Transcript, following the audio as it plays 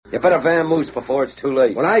You better vamoose before it's too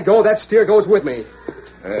late. When I go, that steer goes with me.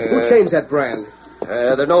 Who changed that brand?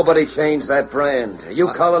 Nobody changed that brand. Are you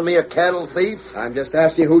calling me a cattle thief? I'm just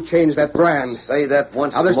asking who changed that brand. Say that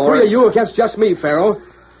once more. Now, there's 3 of you against just me, Farrow.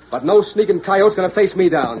 But no sneaking coyote's going to face me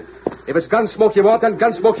down. If it's gunsmoke you want, then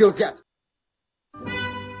gunsmoke you'll get.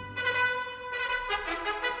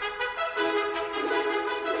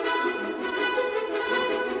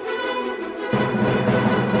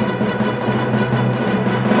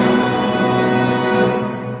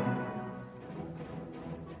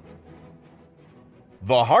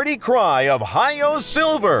 The hearty cry of Hi-Yo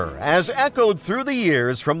Silver has echoed through the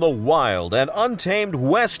years from the wild and untamed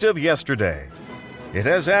west of yesterday. It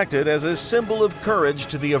has acted as a symbol of courage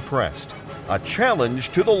to the oppressed, a challenge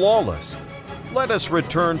to the lawless. Let us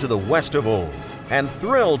return to the west of old and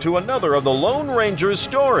thrill to another of the Lone Ranger's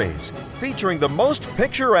stories, featuring the most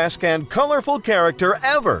picturesque and colorful character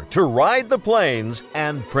ever to ride the plains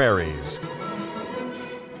and prairies.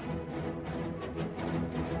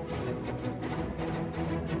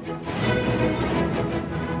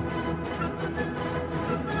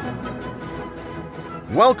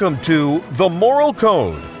 Welcome to The Moral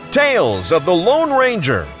Code, Tales of the Lone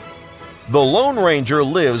Ranger. The Lone Ranger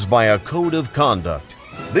lives by a code of conduct.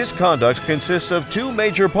 This conduct consists of 2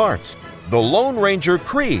 major parts, the Lone Ranger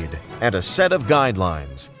Creed and a set of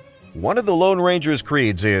guidelines. One of the Lone Ranger's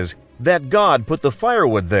creeds is that God put the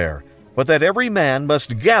firewood there, but that every man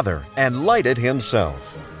must gather and light it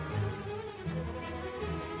himself.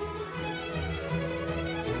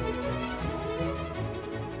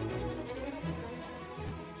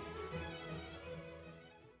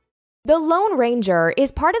 The Lone Ranger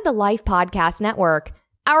is part of the Life Podcast Network.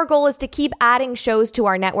 Our goal is to keep adding shows to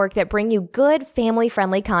our network that bring you good,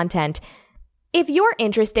 family-friendly content. If you're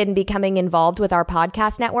interested in becoming involved with our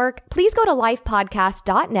podcast network, please go to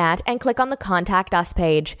lifepodcast.net and click on the Contact Us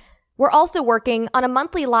page. We're also working on a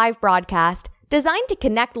monthly live broadcast designed to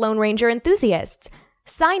connect Lone Ranger enthusiasts.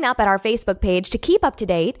 Sign up at our Facebook page to keep up to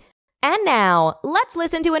date. And now, let's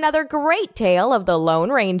listen to another great tale of the Lone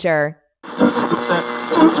Ranger.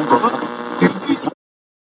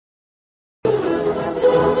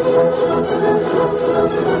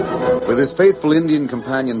 With his faithful Indian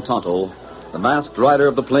companion Tonto, the masked rider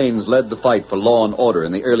of the plains led the fight for law and order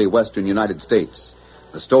in the early western United States.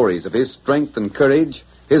 The stories of his strength and courage,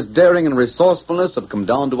 his daring and resourcefulness have come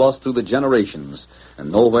down to us through the generations,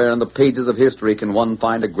 and nowhere in the pages of history can one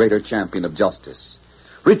find a greater champion of justice.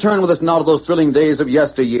 Return with us now to those thrilling days of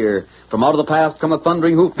yesteryear. From out of the past come the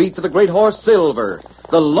thundering hoofbeats of the great horse Silver.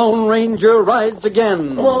 The Lone Ranger rides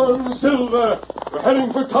again. Come on, Silver. We're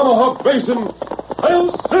heading for Tomahawk Basin.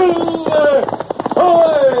 Hail, Silver!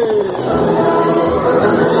 Away!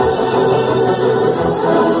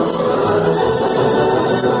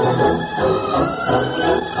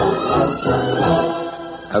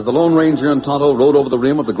 As the Lone Ranger and Tonto rode over the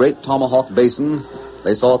rim of the great Tomahawk Basin,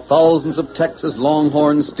 they saw thousands of Texas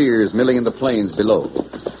longhorn steers milling in the plains below.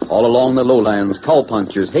 All along the lowlands,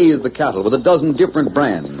 cowpunchers hazed the cattle with a dozen different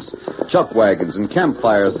brands. Chuck wagons and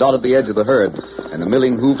campfires dotted the edge of the herd, and the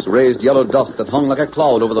milling hoofs raised yellow dust that hung like a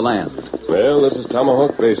cloud over the land. Well, this is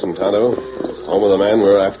Tomahawk Basin, Tonto. Home of the man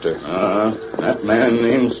we're after. That man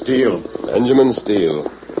named Steele. Benjamin Steele.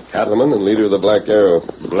 Cattleman and leader of the Black Arrow.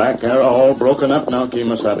 Black Arrow all broken up now,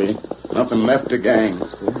 Kemosabe. Nothing left to gang.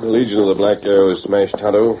 The Legion of the Black Arrow is smashed,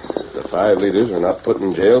 Tonto. The 5 leaders are not put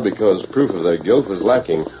in jail because proof of their guilt was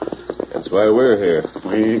lacking. That's why we're here.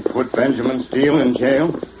 We put Benjamin Steele in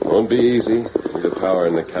jail? Won't be easy. He's a power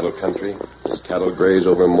in the cattle country. His cattle graze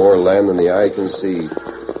over more land than the eye can see.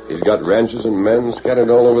 He's got ranches and men scattered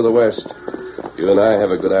all over the West. You and I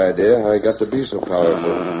have a good idea how he got to be so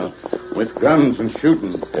powerful. With guns and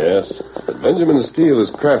shooting. Yes, but Benjamin Steele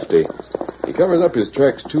is crafty. He covers up his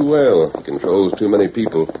tracks too well. He controls too many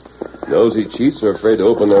people. Those he cheats are afraid to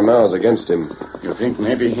open their mouths against him. You think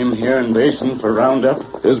maybe him here in Basin for roundup?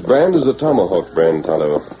 His brand is a Tomahawk brand,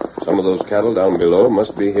 Tonto. Some of those cattle down below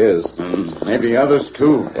must be his. Maybe others,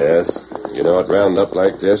 too. Yes. You know, at roundup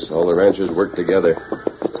like this, all the ranchers work together.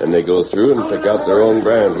 Then they go through and pick out their own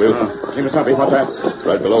brand. Kemosabe, what's that?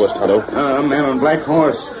 Right below us, Tonto. A man on black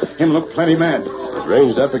horse. Him look plenty mad. It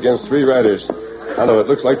ranged up against 3 riders. Tonto, it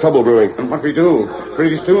looks like trouble brewing. And what we do?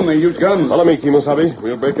 Pretty soon they use guns. Follow me, Kemosabe.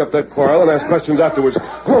 We'll break up that quarrel and ask questions afterwards.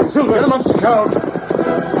 Come on, Silver. Get him up the cow.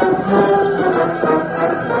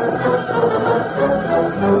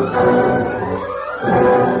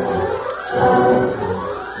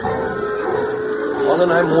 Well,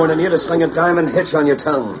 then I'm warning you to sling a diamond hitch on your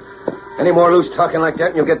tongue. Any more loose talking like that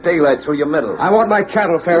and you'll get daylight through your middle. I want my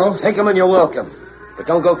cattle, Farrow. Take them and you're welcome. But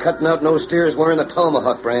don't go cutting out no steers wearing the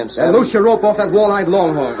Tomahawk brand, Sam. And loose your rope off that wall-eyed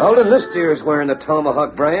longhorn. Alden, this steer's wearing the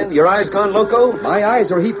Tomahawk brand. Your eyes gone loco? My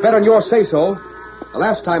eyes are a heap better than yours say-so. The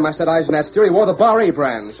last time I set eyes on that steer, he wore the Bar A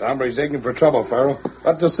brand. Somebody's aching for trouble, Farrow.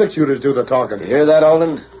 Let the six-shooters do the talking. You hear that,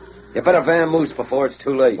 Alden? You better vamoose before it's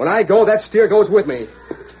too late. When I go, that steer goes with me.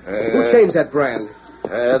 Who changed that brand?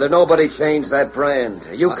 Nobody changed that brand.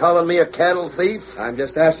 Are you calling me a cattle thief? I'm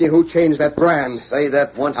just asking who changed that brand. Say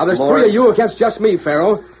that once more. Now, there's three of you against just me,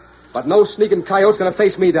 Farrow. But no sneaking coyote's going to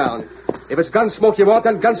face me down. If it's gun smoke you want,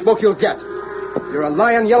 then gun smoke you'll get. You're a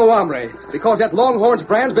lying yellow hombre, because that Longhorn's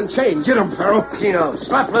brand's been changed. Get him, Farrow. Keno,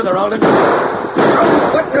 slap leather, Alden.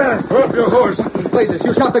 What Throw up your horse. Blazes,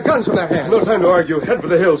 you shot the guns from their hands. No time to argue. Head for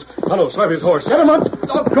the hills. Tonto, slap his horse. Get him up.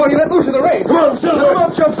 Doggone, you let loose in the rain. Come on, Silver. Come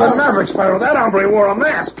on, jump. The Mavericks, Farrow. That hombre wore a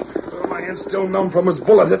mask. My hand's still numb from his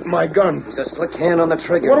bullet hitting my gun. He's a slick hand on the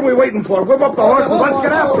trigger. What are we waiting for? Whip up the horse and let's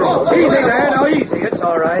get after him. Easy, man. Now, easy. It's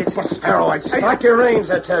all right. Farrow, I say. Slack your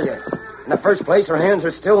reins, I tell you. In the first place, our hands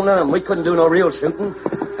are still numb. We couldn't do no real shooting.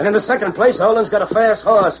 And in the second place, Alden's got a fast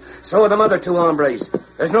horse. So are them other two hombres.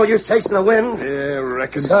 There's no use chasing the wind. Yeah,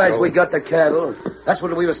 reckon Besides, so. we got the cattle. That's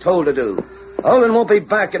what we was told to do. Alden won't be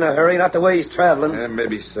back in a hurry, not the way he's traveling.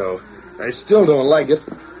 Maybe so. I still don't like it.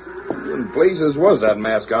 Who in blazes was that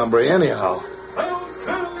masked hombre anyhow?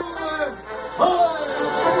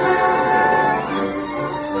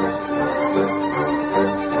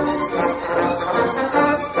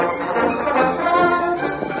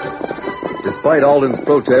 Despite Alden's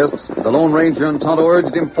protests, the Lone Ranger and Tonto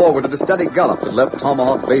urged him forward at a steady gallop that left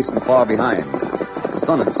Tomahawk Basin far behind. The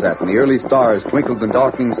sun had set, and the early stars twinkled in the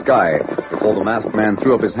darkening sky before the masked man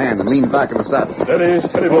threw up his hand and leaned back in the saddle.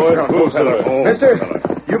 Steady, boy. Mister,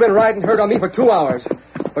 you've been riding herd on me for 2 hours,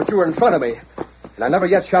 but you were in front of me. And I never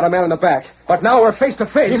yet shot a man in the back. But now we're face to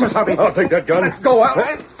face. I'll take that gun. Go out.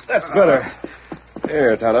 That's better.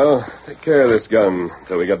 Here, Tonto. Take care of this gun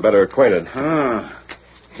until we get better acquainted.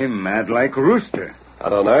 Him mad like rooster.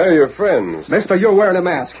 Tonto and I are your friends. Mister, you're wearing a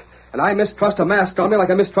mask. And I mistrust a mask on me like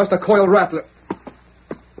I mistrust a coiled rattler.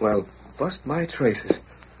 Well, bust my traces.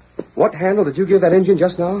 What handle did you give that Injun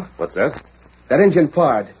just now? What's that? That Injun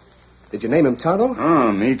Pard. Did you name him Tonto?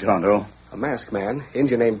 Me, Tonto. A masked man,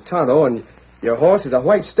 Injun named Tonto, and your horse is a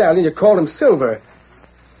white stallion. You call him Silver.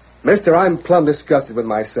 Mister, I'm plumb disgusted with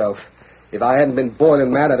myself. If I hadn't been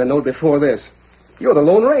boiling mad, I'd have known before this. You're the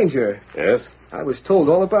Lone Ranger. Yes? I was told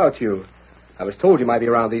all about you. I was told you might be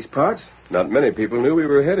around these parts. Not many people knew we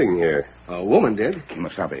were heading here. A woman did.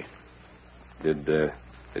 Kimasabi.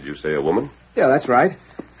 Did you say a woman? Yeah, that's right.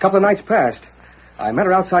 A couple of nights passed. I met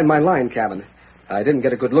her outside my line cabin. I didn't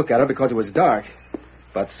get a good look at her because it was dark.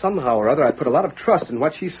 But somehow or other, I put a lot of trust in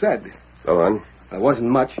what she said. Go on. There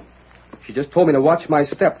wasn't much. She just told me to watch my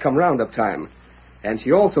step come roundup time. And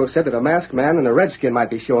she also said that a masked man and a redskin might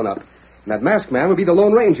be showing up. And that masked man would be the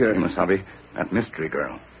Lone Ranger. Kimasabi, that mystery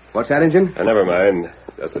girl. What's that, Injun? Never mind.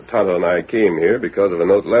 Just that Tonto and I came here because of a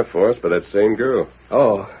note left for us by that same girl.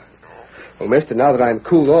 Oh. Well, mister, now that I'm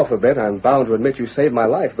cooled off a bit, I'm bound to admit you saved my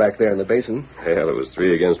life back there in the basin. Hell, it was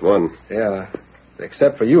 3 against 1. Yeah.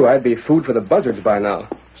 Except for you, I'd be food for the buzzards by now.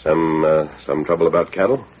 Some trouble about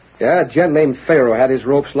cattle? Yeah, a gent named Farrow had his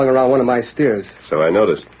rope slung around one of my steers. So I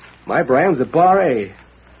noticed. My brand's a Bar A.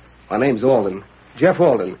 My name's Alden. Jeff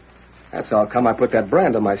Alden. That's how come I put that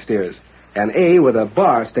brand on my steers. An A with a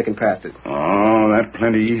bar sticking past it. Oh, that's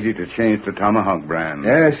plenty easy to change the Tomahawk brand.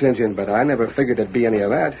 Yes, Injun, but I never figured there'd be any of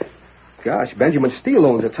that. Gosh, Benjamin Steele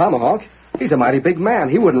owns a Tomahawk. He's a mighty big man.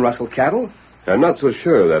 He wouldn't rustle cattle. I'm not so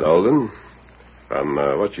sure of that, Alden. From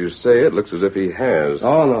what you say, it looks as if he has.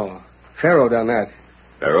 Oh, no. Farrow done that.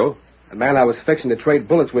 Farrow? The man I was fixing to trade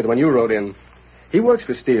bullets with when you rode in. He works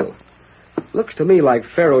for Steele. Looks to me like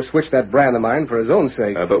Farrow switched that brand of mine for his own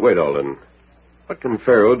sake. But wait, Alden. What can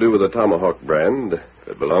Farrow do with a Tomahawk brand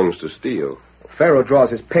that belongs to Steele? Farrow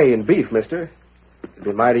draws his pay in beef, mister. It'd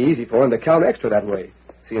be mighty easy for him to count extra that way.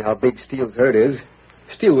 Seeing how big Steele's herd is,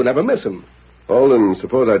 Steele would never miss him. Alden,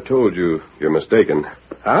 suppose I told you you're mistaken.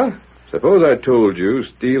 Huh? Suppose I told you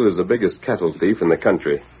Steele is the biggest cattle thief in the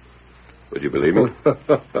country. Would you believe me?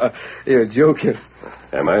 You're joking.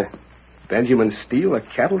 Am I? Benjamin Steele, a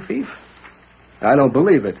cattle thief? I don't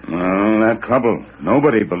believe it. Oh, that trouble.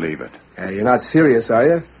 Nobody believe it. You're not serious, are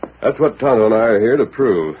you? That's what Tonto and I are here to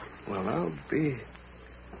prove. Well, I'll be...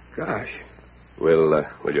 Gosh. Will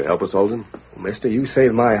you help us, Alden? Well, mister, you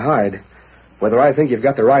saved my hide. Whether I think you've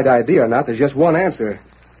got the right idea or not, there's just one answer.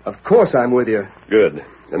 Of course I'm with you. Good.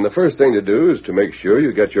 And the first thing to do is to make sure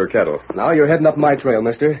you get your cattle. Now you're heading up my trail,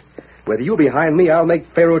 mister. With you behind me, I'll make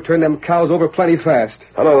Farrow turn them cows over plenty fast.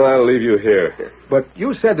 Tonto and I'll leave you here. But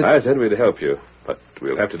you said that... I said we'd help you, but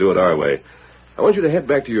we'll have to do it our way. I want you to head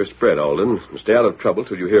back to your spread, Alden, and stay out of trouble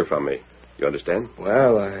till you hear from me. You understand?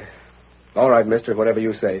 Well, all right, mister, whatever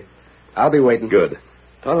you say. I'll be waiting. Good.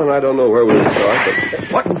 Tonto and I don't know where we'll start,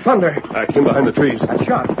 but... What in thunder? Back in behind the trees. That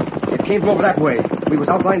shot. It came from over that way. We was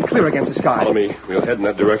outlined clear against the sky. Follow me. We'll head in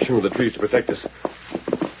that direction with the trees to protect us.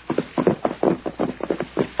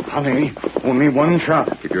 Honey, only one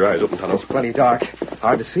shot. Keep your eyes open, Tonto. It's plenty dark.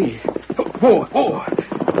 Hard to see. Whoa.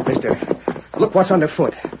 Mister, look what's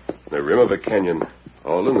underfoot. The rim of a canyon.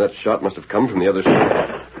 Alden, that shot must have come from the other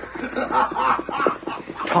side.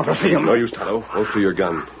 Tonto, see him. No use, Tonto. Close to your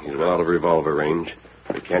gun. He's well out of revolver range.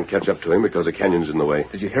 We can't catch up to him because the canyon's in the way.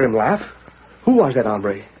 Did you hear him laugh? Who was that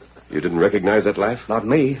hombre? You didn't recognize that laugh? Not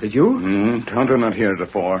me. Did you? Tonto not here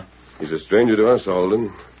before. He's a stranger to us,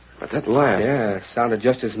 Alden. But that laugh... Yeah, sounded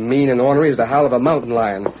just as mean and ornery as the howl of a mountain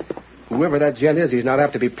lion. Whoever that gent is, he's not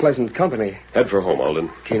apt to be pleasant company. Head for home, Alden.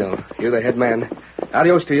 Keno, you're the head man.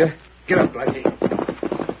 Adios to you. Get up, Blackie.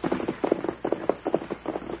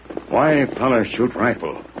 Why fellas shoot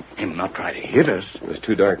rifle? Him not try to hit us. It was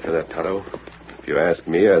too dark for that, Tonto. If you ask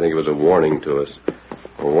me, I think it was a warning to us.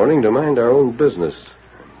 A warning to mind our own business.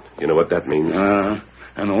 You know what that means?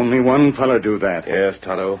 And only one fella do that. Yes,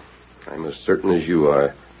 Tonto. I'm as certain as you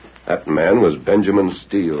are. That man was Benjamin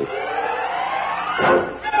Steele.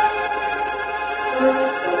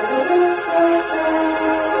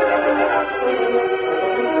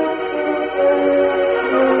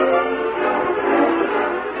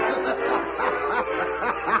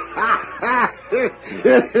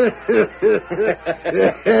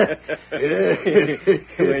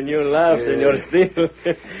 When you laugh, Senor Steele,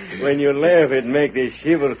 when you laugh, it makes the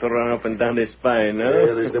shiver to run up and down the spine, huh?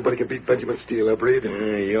 Yeah, there's nobody can beat Benjamin Steele, huh, Breed?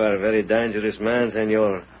 You are a very dangerous man,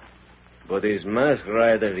 Senor. But his masked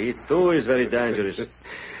rider, he too is very dangerous.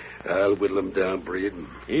 I'll whittle him down, Breed.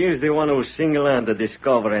 He is the one who single-handed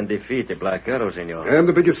discovered and defeat the Black Arrow, Senor. I'm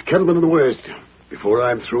the biggest cattleman in the West. Before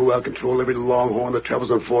I'm through, I'll control every longhorn that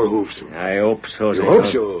travels on four hoofs. I hope so, You Senor.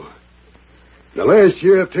 hope so? Now, last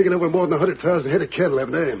year, I've taken over more than 100,000 head of cattle,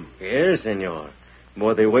 haven't I? Yes, Senor.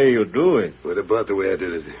 But the way you do it. What about the way I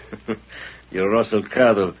did it? You rustle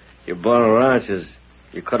cattle. You burn ranches.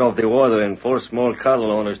 You cut off the water and force small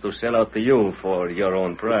cattle owners to sell out to you for your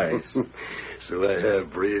own price. So I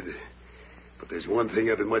have, Breed. But there's one thing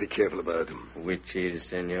I've been mighty careful about. Which is,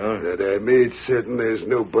 Senor? That I made certain there's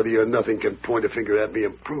nobody or nothing can point a finger at me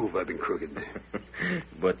and prove I've been crooked.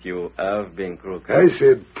 But you have been crooked. I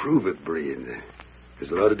said prove it, Breed.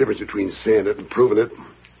 There's a lot of difference between saying it and proving it.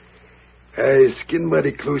 I skin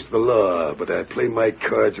mighty close to the law, but I play my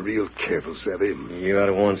cards real careful, savvy. You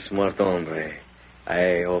are one smart hombre.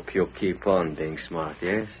 I hope you keep on being smart,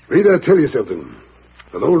 yes? Breed, I'll tell you something.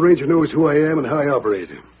 The Lone Ranger knows who I am and how I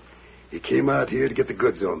operate. He came out here to get the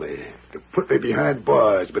goods on me, to put me behind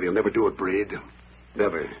bars, but he'll never do it, Breed.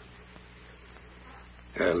 Never.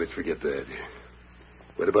 Let's forget that.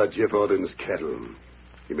 What about Jeff Alden's cattle?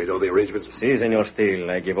 He made all the arrangements? Si, Senor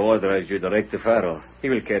Steele. I give orders you direct to Farrow. He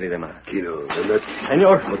will carry them out. Keno, and that...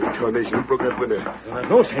 Senor! What in tarnation? Who broke that window?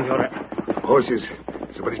 No, Senor. Horses.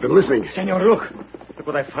 Somebody's been listening. Senor, look. Look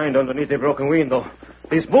what I find underneath the broken window.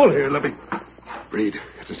 This bull. Here, let me... Breed,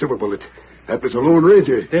 it's a silver bullet. That was a Lone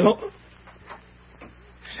Ranger.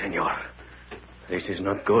 Senor, this is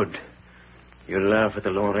not good. You laughed at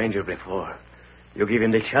the Lone Ranger before. You give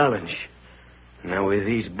him the challenge. Now with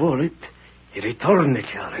these bullets, he returned the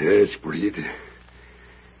challenge. Yes, Breed.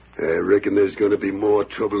 I reckon there's going to be more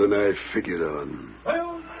trouble than I figured on.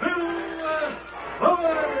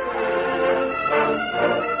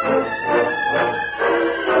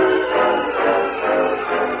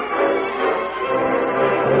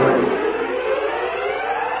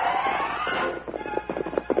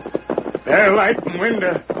 They're lighting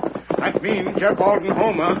window. That means Jeff Alden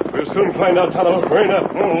home, huh? We'll soon find out, Tonto. Hurry up.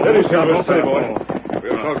 Steady, Silver. Steady, boy.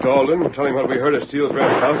 We'll talk to Alden and tell him what we heard at Steele's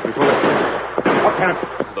ranch house before they... What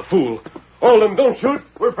can't? The fool. Alden, don't shoot.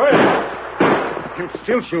 We're fighting. He'll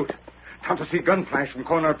still shoot. Tonto see gun flash from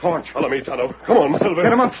corner porch. Follow me, Tonto. Come on, Silver.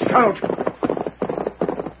 Get him up, Scout.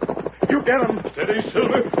 You get him. Steady,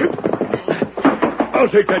 Silver. I'll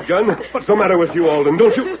take that gun. What's the matter with you, Alden?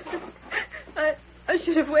 Don't you... I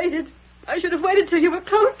should have waited. I should have waited till you were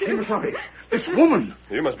closer. I'm sorry. This woman.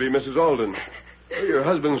 You must be Mrs. Alden. We're your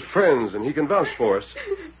husband's friends, and he can vouch for us.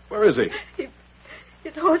 Where is he?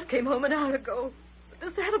 His horse came home an hour ago.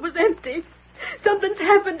 The saddle was empty. Something's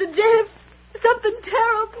happened to Jeff. Something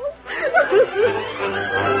terrible.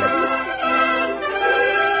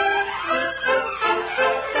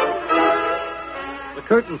 The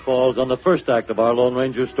curtain falls on the first act of our Lone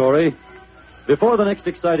Ranger story. Before the next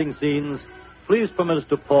exciting scenes, please permit us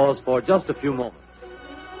to pause for just a few moments.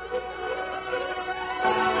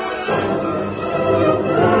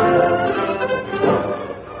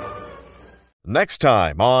 Next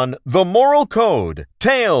time on The Moral Code,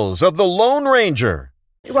 Tales of the Lone Ranger.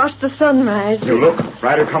 Watch the sunrise. You look.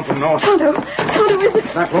 Rider come from north. Tonto, is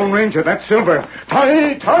it? That Lone Ranger, that Silver.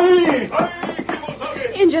 Tie!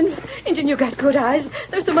 Injun, you got good eyes.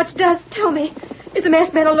 There's so much dust. Tell me, is the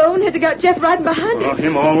masked man alone? Has he got Jeff riding behind him?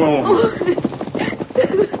 Him all alone. Oh.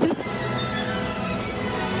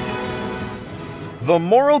 The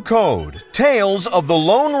Moral Code, Tales of the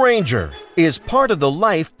Lone Ranger, is part of the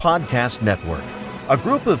Life Podcast Network, a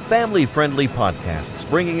group of family-friendly podcasts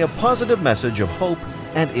bringing a positive message of hope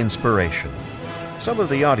and inspiration. Some of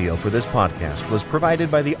the audio for this podcast was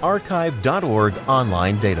provided by the archive.org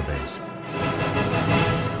online database.